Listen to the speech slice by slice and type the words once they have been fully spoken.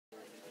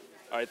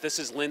All right, this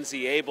is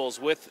Lindsey Ables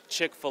with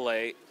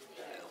Chick-Fil-A.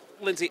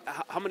 Lindsey,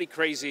 how many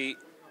crazy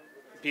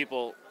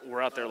people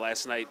were out there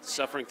last night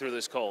suffering through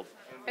this cold?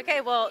 Okay,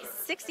 well,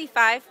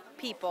 65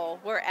 people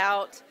were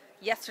out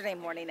yesterday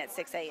morning at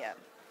 6 a.m.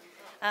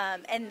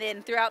 And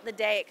then throughout the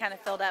day, it kind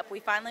of filled up. We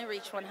finally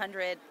reached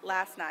 100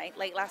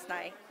 late last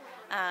night.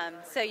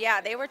 So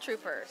yeah, they were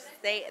troopers.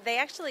 They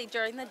actually,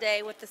 during the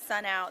day with the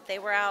sun out, they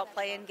were out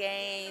playing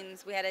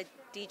games. We had a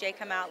DJ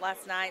come out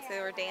last night, so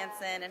they were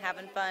dancing and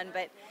having fun.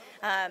 But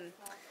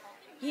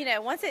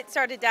once it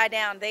started to die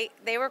down,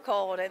 they were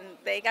cold and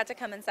they got to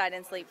come inside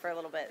and sleep for a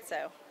little bit.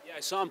 So yeah, I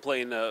saw them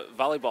playing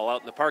volleyball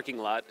out in the parking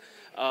lot.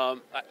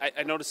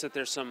 I noticed that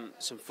there's some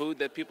food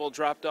that people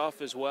dropped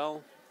off as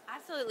well.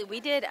 absolutely, we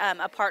did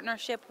a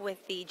partnership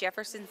with the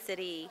Jefferson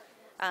City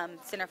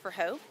Center for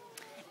Hope.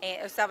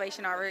 And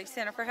Salvation Armory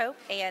Center for Hope,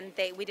 and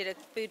we did a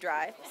food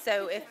drive.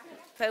 So if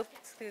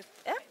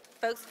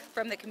folks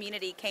from the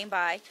community came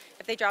by,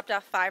 if they dropped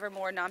off 5 or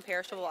more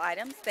non-perishable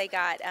items, they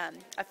got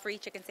a free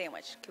chicken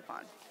sandwich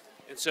coupon.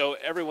 And so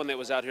everyone that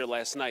was out here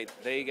last night,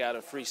 they got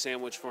a free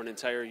sandwich for an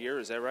entire year,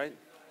 is that right?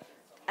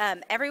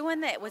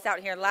 Everyone that was out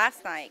here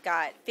last night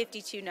got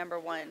 52 number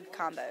one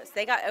combos.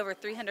 They got over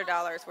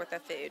 $300 worth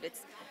of food.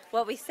 It's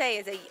what we say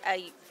is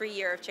a free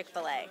year of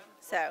Chick-Fil-A.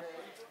 So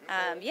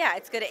yeah,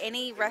 it's good at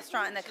any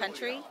restaurant in the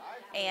country,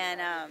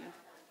 and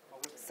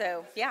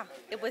so yeah,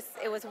 it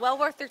was well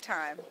worth their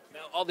time. Now,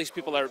 all these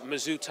people are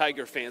Mizzou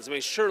Tiger fans. I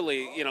mean,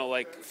 surely,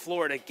 like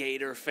Florida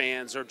Gator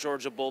fans or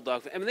Georgia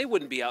Bulldog. I mean, they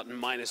wouldn't be out in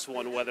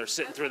 -1 weather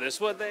sitting through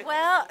this, would they?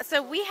 Well,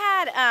 so we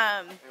had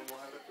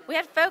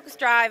folks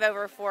drive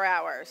over 4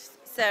 hours,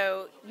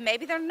 so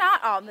maybe they're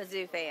not all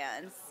Mizzou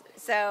fans.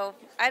 So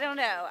I don't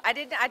know. I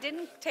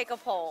didn't take a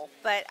poll,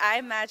 but I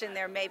imagine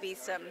there may be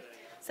some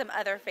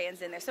other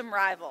fans in there, some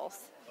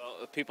rivals.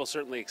 Well, people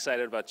certainly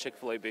excited about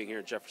Chick-fil-A being here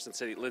in Jefferson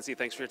City. Lindsey,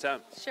 thanks for your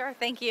time. Sure,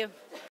 thank you.